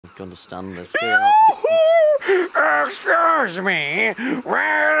to understand this. Excuse me,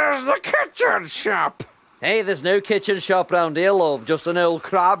 where's the kitchen shop? Hey, there's no kitchen shop round here, love. Just an old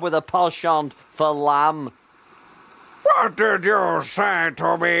crab with a penchant for lamb. What did you say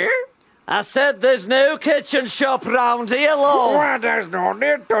to me? I said there's no kitchen shop round here, love. Well, there's no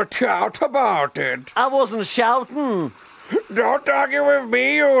need to shout about it. I wasn't shouting. Don't argue with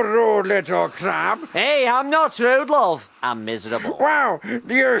me, you rude little crab. Hey, I'm not rude, love. I'm miserable. Wow,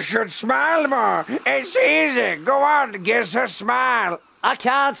 you should smile more. It's easy. Go on, give us a smile. I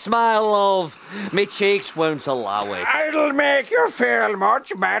can't smile, love. Me cheeks won't allow it. It'll make you feel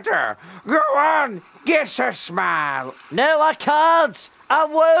much better. Go on, give us a smile. No, I can't. I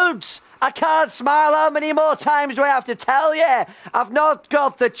won't. I can't smile. How many more times do I have to tell you? I've not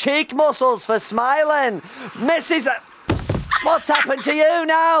got the cheek muscles for smiling. Mrs... What's happened to you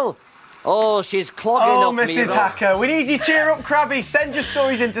now? Oh, she's clogging up me. Oh, Mrs. Hacker, we need you to cheer up, Crabby. Send your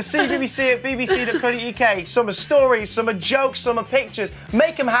stories in to CBBC at bbc.co.uk. Some are stories, some are jokes, some are pictures.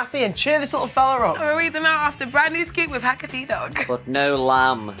 Make them happy and cheer this little fella up. We'll read them out after brand new scoop with Hacker T-Dog. But no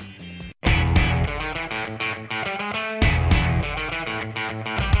lamb. Time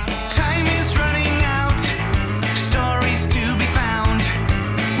is running out, stories to be found.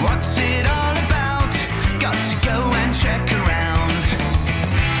 What's it all about? Got to go and check around.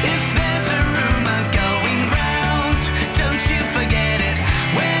 If there's a rumor going round, don't you forget it.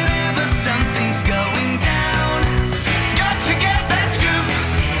 Whenever something's going down, got to get that scoop.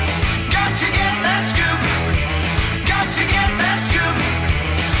 Got to get that scoop. Got to get that scoop.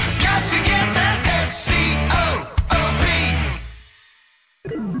 Got to get that S-C-O-O-P.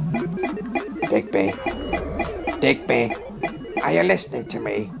 Digby, are you listening to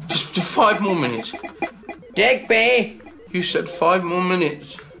me? Just 5 more minutes. Digby! You said 5 more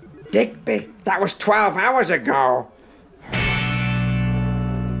minutes. Digby, that was 12 hours ago.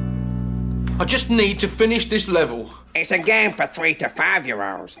 I just need to finish this level. It's a game for 3 to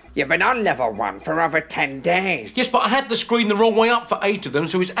 5-year-olds. You've been on level 1 for over 10 days. Yes, but I had the screen the wrong way up for 8 of them,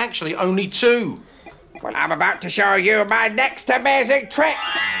 so it's actually only 2. Well, I'm about to show you my next amazing trick.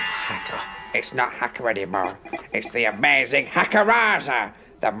 Hacker. It's not Hacker anymore. It's the amazing Hackeraza,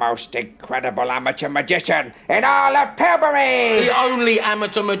 the most incredible amateur magician in all of Pilbury. The only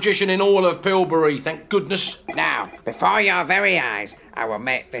amateur magician in all of Pilbury, thank goodness. Now, before your very eyes, I will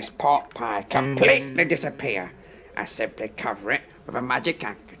make this pork pie completely disappear. I simply cover it with a magic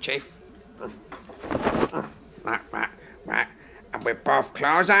handkerchief. Right. And we both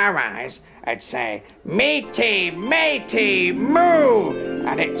close our eyes and say, meaty, matey, moo!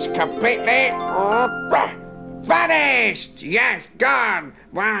 And it's completely vanished! Yes, gone!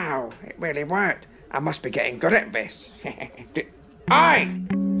 Wow, it really worked. I must be getting good at this. Oi!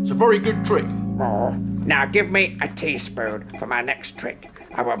 It's a very good trick. Oh, now give me a teaspoon for my next trick.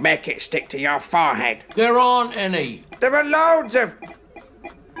 I will make it stick to your forehead. There aren't any. There are loads of...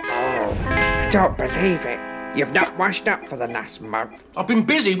 Oh, I don't believe it. You've not washed up for the last month. I've been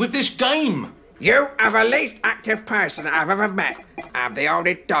busy with this game. You are the least active person I've ever met. I'm the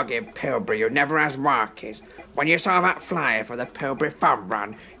only dog in Pilbury who never has walkies. When you saw that flyer for the Pilbury Fun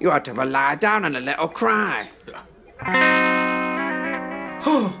Run, you had to lie down and a little cry.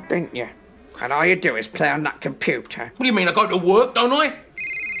 Didn't you? And all you do is play on that computer. What do you mean, I go to work, don't I?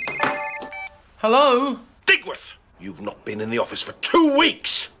 Hello? Digworth! You've not been in the office for 2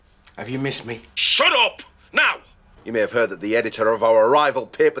 weeks! Have you missed me? Shut up! Now! You may have heard that the editor of our rival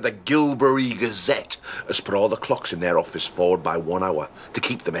paper, the Gilbury Gazette, has put all the clocks in their office forward by 1 hour to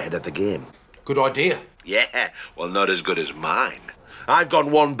keep them ahead of the game. Good idea. Yeah, well, not as good as mine. I've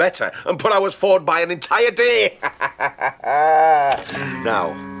gone one better and put ours forward by an entire day.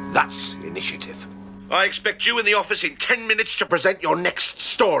 Now, that's initiative. I expect you in the office in 10 minutes to present your next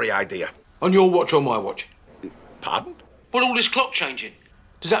story idea. On your watch or my watch? Pardon? What, all this clock changing?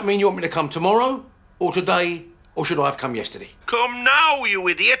 Does that mean you want me to come tomorrow, or today, or should I have come yesterday? Come now, you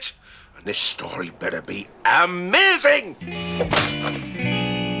idiot! And this story better be amazing!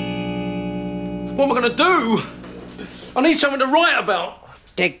 What am I going to do? I need something to write about.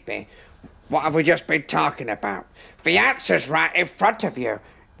 Digby, what have we just been talking about? The answer's right in front of you.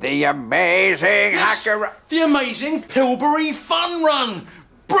 The amazing Hacker... The amazing Pilbury Fun Run!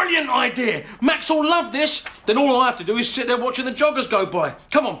 Brilliant idea! Max will love this. Then all I have to do is sit there watching the joggers go by.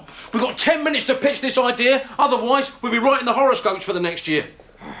 Come on, we've got 10 minutes to pitch this idea. Otherwise, we'll be writing the horoscopes for the next year.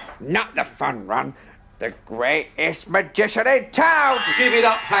 Not the Fun Run. The greatest magician in town. Give it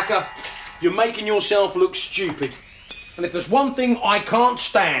up, Hacker. You're making yourself look stupid. And if there's one thing I can't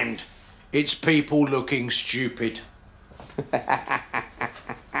stand, it's people looking stupid.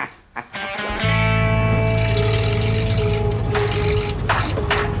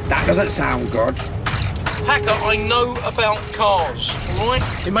 Doesn't sound good. Hacker, I know about cars, all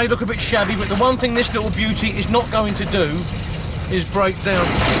right? It may look a bit shabby, but the one thing this little beauty is not going to do is break down.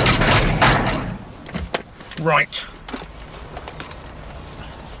 Right.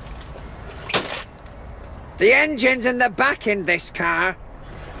 The engine's in the back in this car.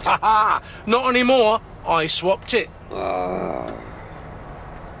 Ha ha! Not anymore. I swapped it. Oh.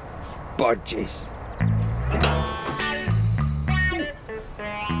 Budgies.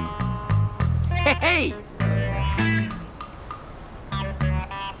 Hey!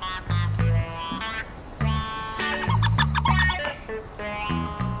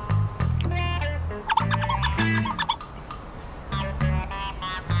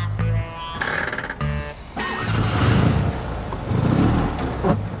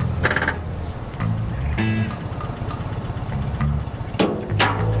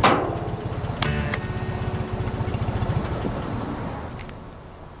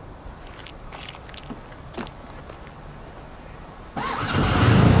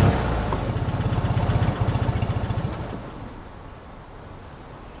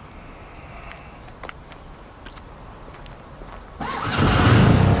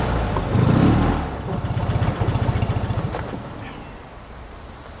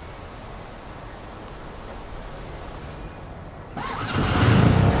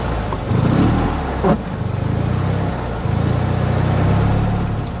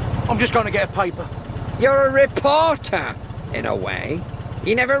 I'm just going to get a paper. You're a reporter, in a way.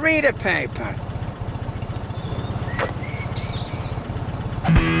 You never read a paper.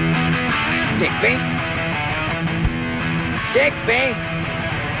 Digby? Digby?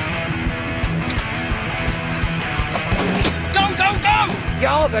 Go, go, go!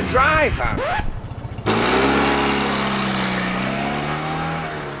 You're the driver.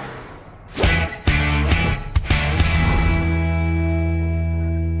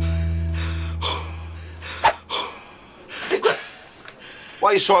 Why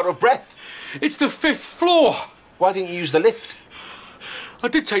are you so out of breath? It's the 5th floor. Why didn't you use the lift? I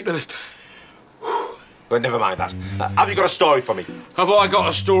did take the lift. Well, never mind that. Have you got a story for me? Have I got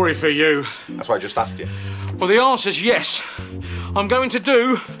a story for you? That's why I just asked you. Well, the answer's yes. I'm going to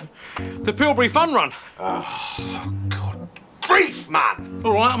do the Pilbury Fun Run. Oh, good grief, man!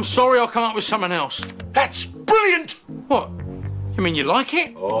 All right, I'm sorry I'll come up with something else. That's brilliant! What? You mean you like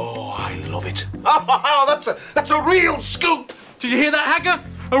it? Oh, I love it. Oh, that's a real scoop! Did you hear that, Hacker?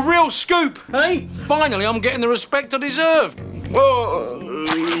 A real scoop, eh? Finally, I'm getting the respect I deserve.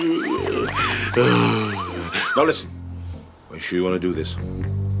 Now listen, are you sure you want to do this?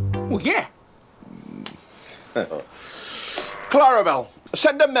 Well, yeah. Clarabelle,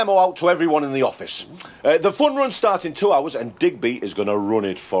 send a memo out to everyone in the office. The fun run starts in 2 hours and Digby is going to run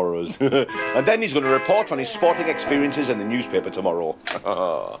it for us. And then he's going to report on his sporting experiences in the newspaper tomorrow.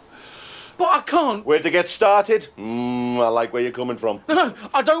 But I can't. Where to get started? I like where you're coming from. No,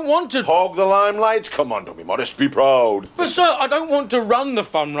 I don't want to. Hog the limelight? Come on, don't be modest, be proud. But, sir, I don't want to run the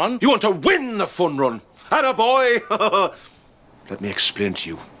fun run. You want to win the fun run. Attaboy! Let me explain to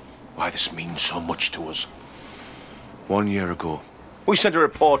you why this means so much to us. 1 year ago, we sent a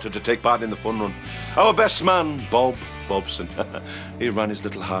reporter to take part in the fun run. Our best man, Bob Bobson. He ran his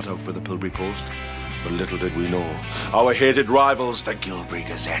little heart out for the Pilbury Post. But little did we know, our hated rivals, the Gilbury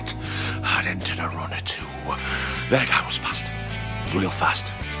Gazette, had entered a runner too. Their guy was fast, real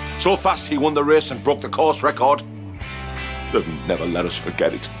fast. So fast he won the race and broke the course record. They'll never let us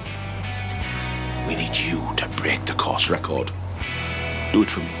forget it. We need you to break the course record. Do it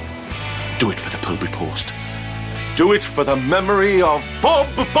for me. Do it for the Pilbury Post. Do it for the memory of Bob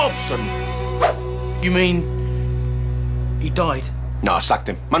Bobson. You mean he died? No, I sacked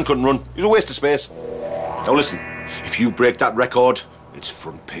him. Man couldn't run. He was a waste of space. Now listen, if you break that record, it's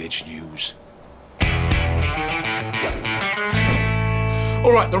front page news.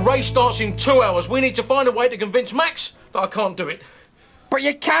 All right, the race starts in 2 hours. We need to find a way to convince Max that I can't do it. But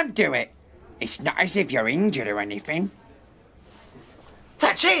you can't do it. It's not as if you're injured or anything.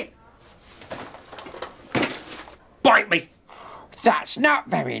 That's it. Bite me. That's not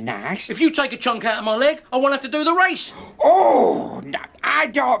very nice. If you take a chunk out of my leg, I won't have to do the race. Oh, no, I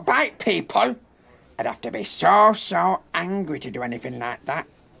don't bite people. I'd have to be so angry to do anything like that.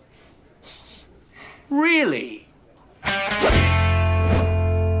 Really?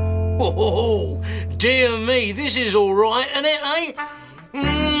 Oh, dear me, this is all right, isn't it,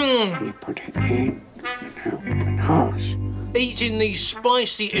 eh? We put it in an open horse. Eating these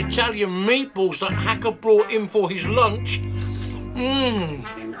spicy Italian meatballs that Hacker brought in for his lunch.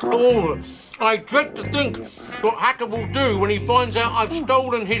 Oh, I dread to think what Hacker will do when he finds out I've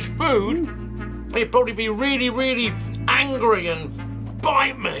stolen his food. He'll probably be really, really angry and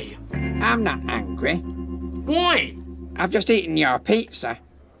bite me. I'm not angry. Why? I've just eaten your pizza.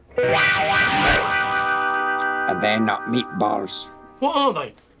 And they're not meatballs. What are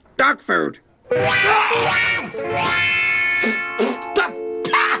they? Dog food.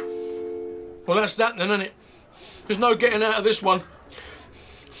 Well, that's that then, isn't it? There's no getting out of this one.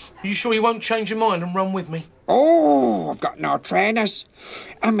 Are you sure you won't change your mind and run with me? Oh, I've got no trainers.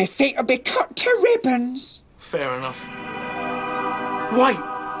 And my feet will be cut to ribbons. Fair enough. Wait!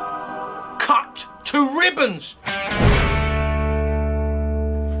 Cut to ribbons!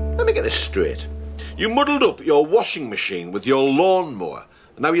 Let me get this straight. You muddled up your washing machine with your lawnmower,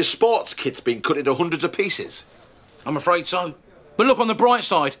 and now your sports kit's been cut into hundreds of pieces. I'm afraid so. But look on the bright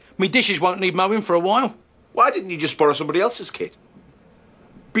side. Me dishes won't need mowing for a while. Why didn't you just borrow somebody else's kit?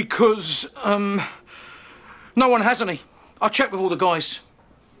 Because, no one has any. I checked with all the guys.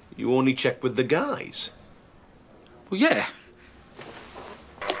 You only check with the guys? Well, yeah.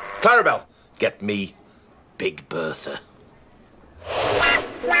 Clarabelle, get me Big Bertha.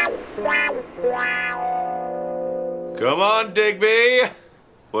 Come on, Digby.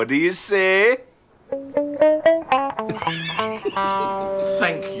 What do you say?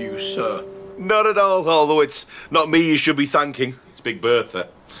 Thank you, sir. Not at all, although it's not me you should be thanking. It's Big Bertha.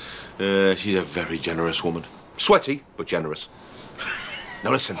 She's a very generous woman. Sweaty, but generous.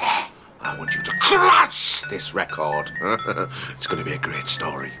 Now listen, I want you to crush this record. It's going to be a great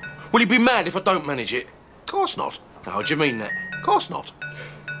story. Will you be mad if I don't manage it? Of course not. How do you mean that? Of course not.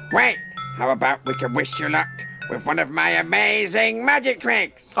 Wait, how about we can wish you luck with one of my amazing magic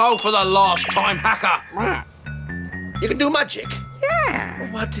tricks? Oh, for the last time, Hacker! What? You can do magic? Yeah. Well,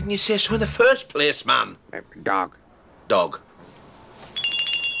 why didn't you say so in the first place, man? Dog. Dog.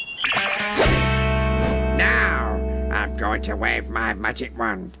 Now, I'm going to wave my magic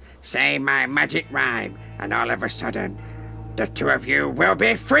wand, say my magic rhyme, and all of a sudden, the two of you will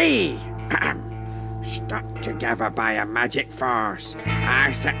be free. Stuck together by a magic force,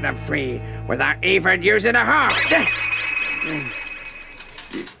 I set them free without even using a horse.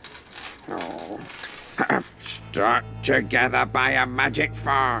 Stuck together by a magic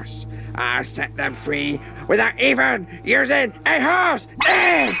force, I set them free without even using a horse.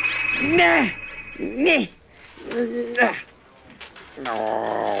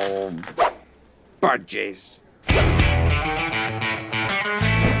 No, budgies.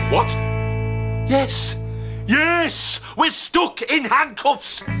 What? Yes! Yes! We're stuck in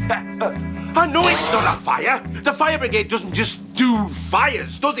handcuffs! I know it's not a fire. The fire brigade doesn't just do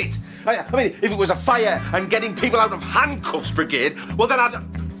fires, does it? I mean, if it was a fire and getting people out of handcuffs brigade, well then I'd...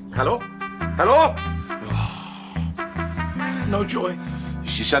 Hello? Hello? No joy.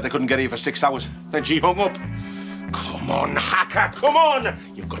 She said they couldn't get here for 6 hours. Then she hung up. Come on, Hacker, come on!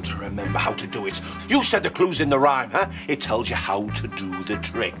 You've got to remember how to do it. You said the clue's in the rhyme, huh? It tells you how to do the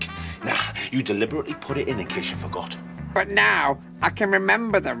trick. Now, you deliberately put it in case you forgot. But now I can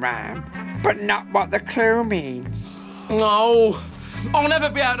remember the rhyme, but not what the clue means. No, I'll never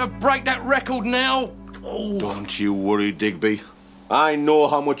be able to break that record now. Oh. Don't you worry, Digby. I know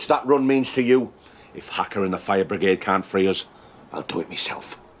how much that run means to you. If Hacker and the fire brigade can't free us, I'll do it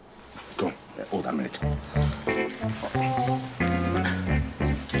myself. Go on, hold on a minute.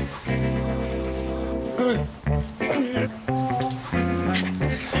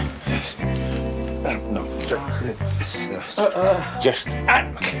 No, just get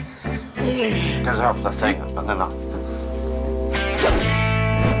off the thing, and then I'll...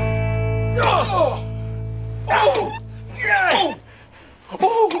 Oh! Oh! Oh!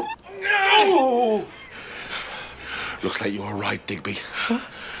 Oh! Oh! Looks like you were right, Digby.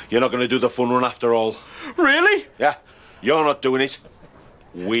 You're not going to do the fun run after all. Really? Yeah, you're not doing it.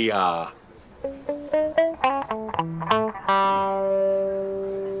 We are.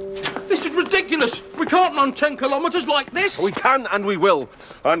 This is ridiculous. We can't run 10 kilometres like this. We can and we will.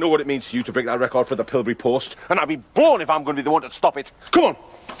 I know what it means to you to break that record for the Pilbury Post, and I'll be blown if I'm going to be the one to stop it. Come on.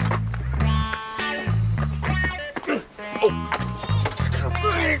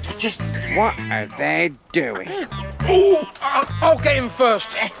 Just what are they doing? Oh, I'll get him first.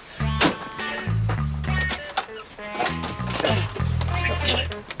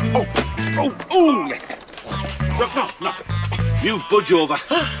 Oh, yeah. No. You budge over.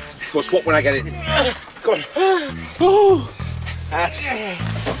 We'll swap when I get in. Go on. Oh. That's it.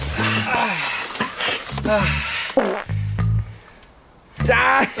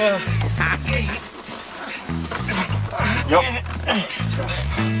 Yep.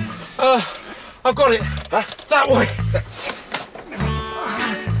 I've got it. That way.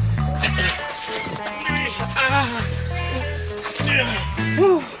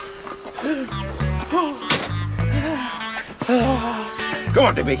 Come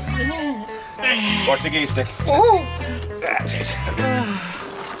on, Digby. Watch the gear stick. Ooh. That's it.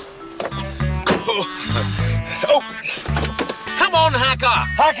 Oh! Come on, Hacker!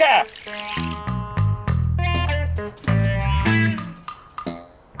 Hacker!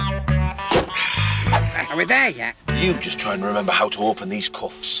 Are we there yet? You just try and remember how to open these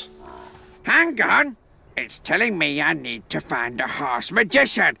cuffs. Hang on. It's telling me I need to find a horse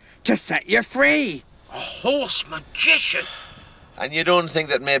magician to set you free. A horse magician? And you don't think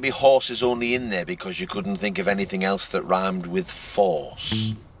that maybe horse is only in there because you couldn't think of anything else that rhymed with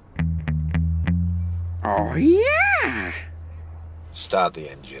force? Oh, yeah. Start the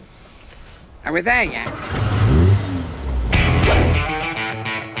engine. Are we there yet?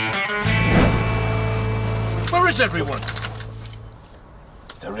 Where is everyone?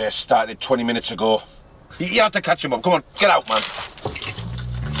 The race started 20 minutes ago. You have to catch him up. Come on, get out, man.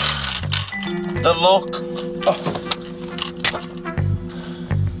 The lock.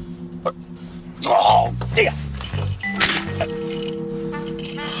 Oh, dear.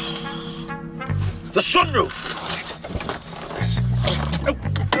 The sunroof.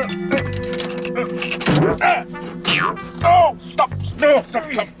 Oh, stop. No, stop,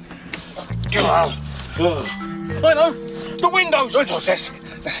 stop. I know. The windows. Windows, yes.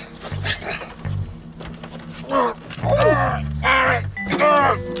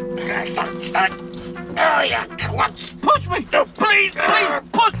 Oh, you klutz. Push me. Please, please,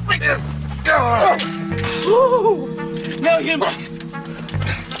 push me. Ooh. Now you must.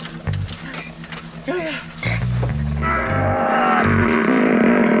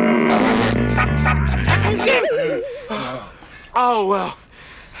 Oh, well.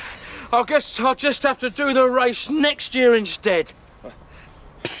 I guess I'll just have to do the race next year instead.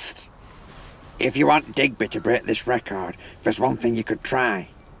 Psst. If you want Digby to break this record, there's one thing you could try.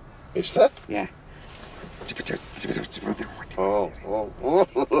 Is that? Yeah. Oh.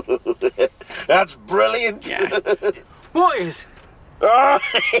 That's brilliant. Yeah. What is?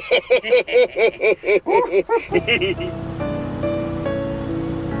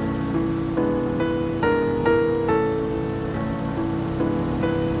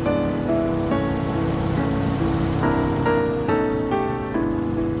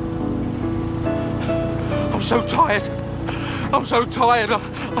 I'm so tired. I'm so tired.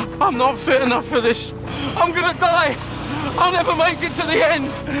 I'm not fit enough for this. I'm gonna die. I'll never make it to the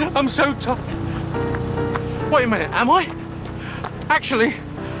end. I'm so tired. Wait a minute, am I? Actually,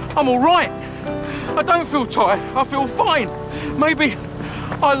 I'm all right. I don't feel tired. I feel fine. Maybe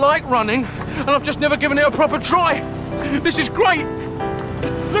I like running and I've just never given it a proper try. This is great.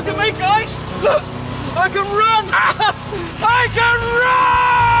 Look at me, guys. Look, I can run. I can run!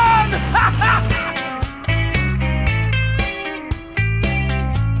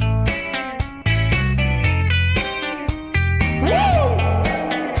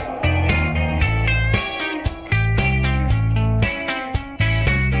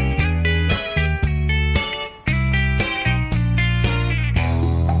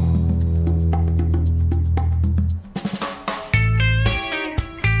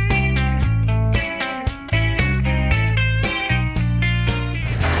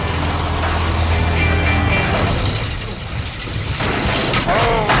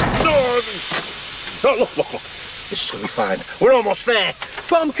 Look. This is going to be fine. We're almost there.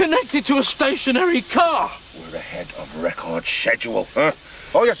 But I'm connected to a stationary car. We're ahead of record schedule, huh?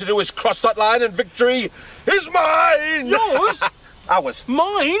 All you have to do is cross that line and victory is mine! Yours? Ours.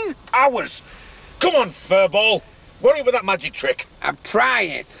 Mine? Ours. Come on, furball. What are you with that magic trick? I'm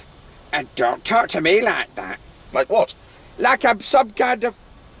trying. And don't talk to me like that. Like what? Like I'm some kind of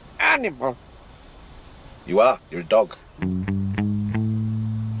animal. You are. You're a dog.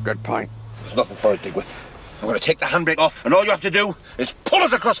 Good point. There's nothing for it, Digworth. I'm going to take the handbrake off, and all you have to do is pull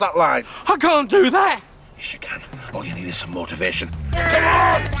us across that line. I can't do that. Yes, you can. All you need is some motivation. Come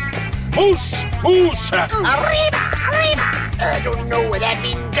on! Push! Push! Arriba! Arriba! I don't know what that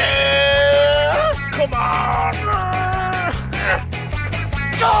means, girl. Come on!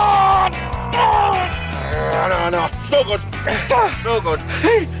 No. It's no good. No good. I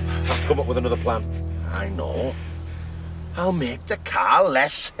have to come up with another plan. I know. I'll make the car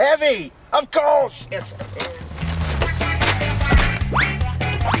less heavy. Of course. Yes.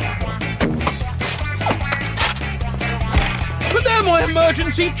 But they're my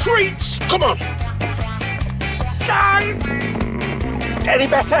emergency treats. Come on. Any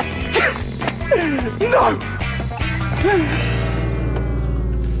better? No.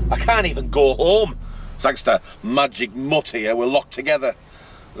 I can't even go home. Thanks to magic mutt here, we're locked together.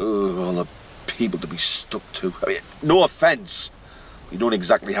 Oh, all the people to be stuck to. I mean, no offence. You don't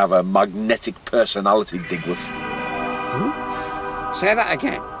exactly have a magnetic personality, Digworth. Say that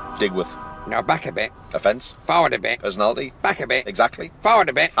again. Digworth. No, back a bit. Offence? Forward a bit. Personality? Back a bit. Exactly. Forward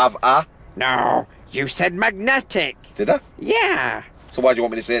a bit. Have a? No, you said magnetic. Did I? Yeah. So why do you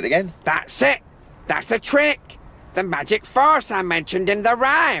want me to say it again? That's it. That's the trick. The magic force I mentioned in the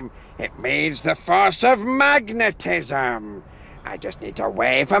rhyme. It means the force of magnetism. I just need to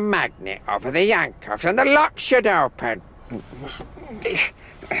wave a magnet over the handcuffs and the lock should open.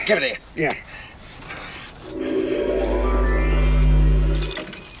 Give it here. Yeah.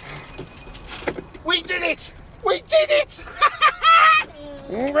 We did it! We did it!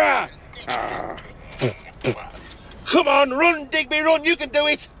 Come on, run, Digby, run. You can do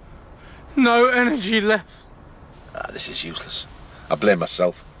it. No energy left. This is useless. I blame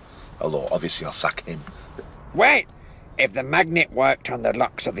myself. Although, obviously, I'll sack him. Wait. If the magnet worked on the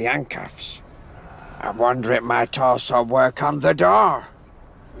locks of the handcuffs, I wonder it might also work on the door.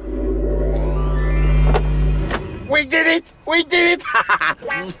 We did it! We did it!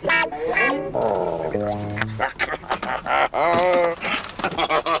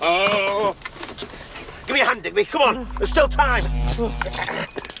 Give me a hand, Digby. Come on. There's still time.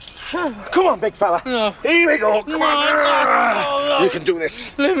 Come on, big fella. No. Here we go. Come on. No. You can do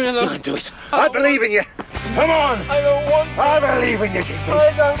this. Leave me alone. You can do it. I believe in you. Come on. I don't want to. I believe in you, Digby.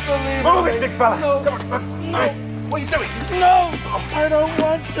 I don't believe Move in it, big fella. No. Come on. No. What are you doing? No. I don't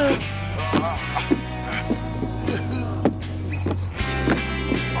want to.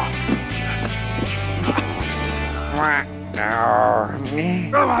 No.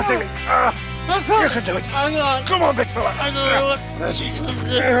 Come on, Digby. You can do it. Hang on. Come on, big fella. I don't want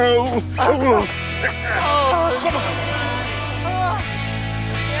Come on.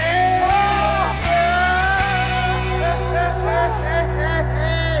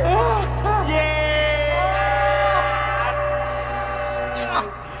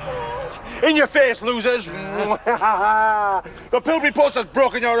 In your face, losers! The Pilbury Post has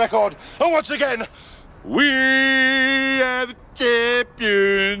broken your record. And once again, we are the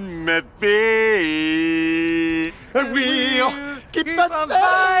champion, Memphis. And we'll keep on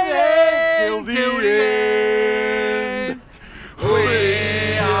fighting till the end.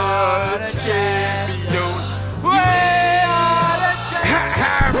 We are the champions. We are the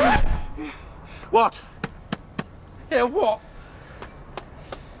champions. What? Yeah, what?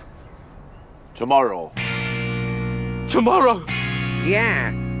 Tomorrow. Tomorrow.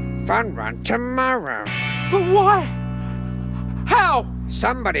 Yeah. Fun run tomorrow. But why? How?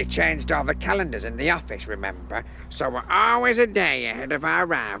 Somebody changed all the calendars in the office, remember? So we're always a day ahead of our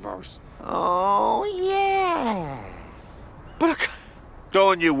rivals. Oh, yeah. But I can't.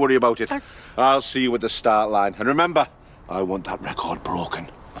 Don't you worry about it. I'll see you at the start line. And remember, I want that record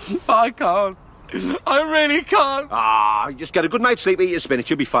broken. I can't. I really can't. Just get a good night's sleep, eat your spinach,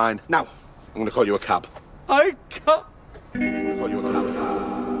 you'll be fine. Now, I'm going to call you a cab. I can't. I'm going to call you a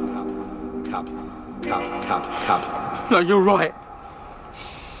cab. No, you're right.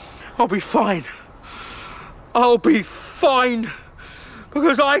 I'll be fine. I'll be fine.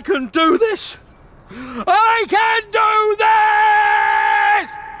 Because I can do this. I can do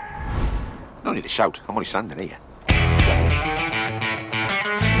this! No need to shout. I'm only standing here.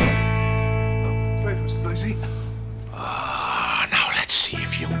 Now let's see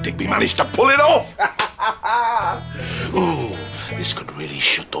if you, Digby, managed to pull it off. Oh, this could really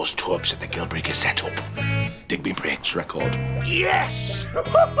shut those tubs at the Gilbury Gazette up. Digby breaks record. Yes!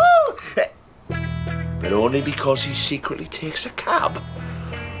 But only because he secretly takes a cab.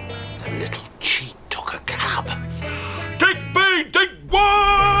 The little cheat took a cab. Digby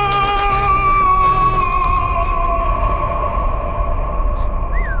Digworth!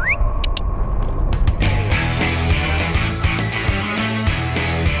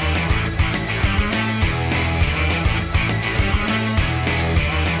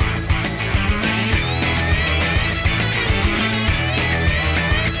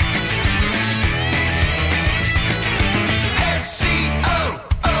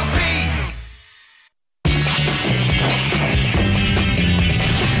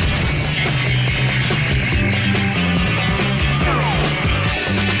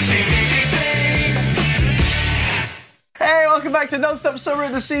 Welcome back to Non-Stop Summer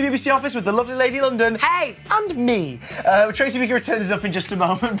at the CBBC office with the lovely Lady London. Hey! And me. Tracy Beaker returns up in just a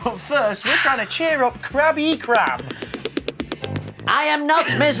moment, but first we're trying to cheer up Crabby Crab. I am not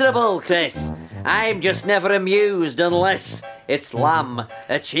miserable, Chris. I'm just never amused unless it's lamb.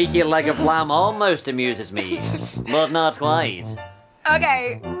 A cheeky leg of lamb almost amuses me, but not quite.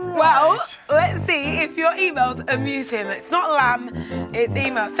 Okay, Well, let's see if your emails amuse him. It's not lamb, it's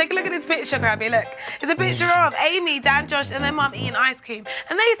emails. Take a look at this picture, Grabby, look. It's a picture of Amy, Dan, Josh and their mum eating ice cream.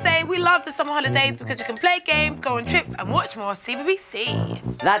 And they say, we love the summer holidays because you can play games, go on trips and watch more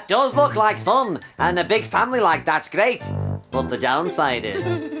CBBC. That does look like fun, and a big family like that's great. But the downside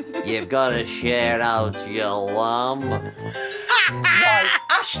is, you've got to share out your lamb. Right,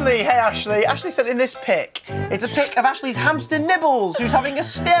 Ashley, hey Ashley. Ashley sent in this pic. It's a pic of Ashley's hamster Nibbles, who's having a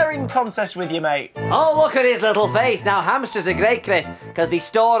staring contest with you, mate. Oh, look at his little face. Now, hamsters are great, Chris, because they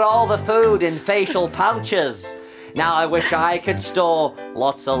store all the food in facial pouches. Now, I wish I could store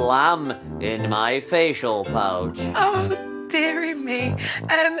lots of lamb in my facial pouch. Oh, dearie me.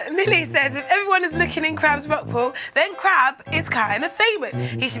 Millie says if everyone is looking in Crab's rock pool, then Crab is kind of famous.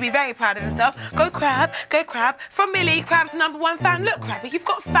 He should be very proud of himself. Go Crab, go Crab. From Millie, Crab's #1 fan. Look, Crabby, you've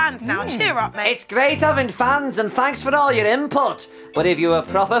got fans now. Cheer up, mate. It's great having fans, and thanks for all your input. But if you were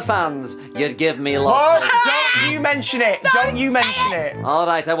proper fans, you'd give me lots. Oh, don't you mention it. Don't you mention it. All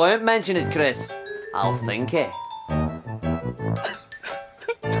right, I won't mention it, Chris. I'll think it.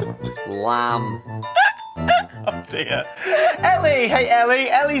 Lamb. Oh dear. Ellie, hey Ellie.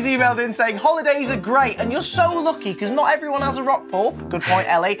 Ellie's emailed in saying holidays are great and you're so lucky because not everyone has a rock pool. Good point,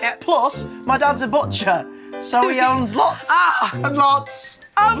 Ellie. Plus, my dad's a butcher, so he owns lots and lots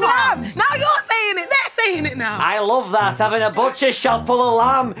of lamb. Now you're saying it. They're saying it now. I love that, having a butcher shop full of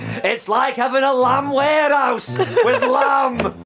lamb. It's like having a lamb warehouse with lamb.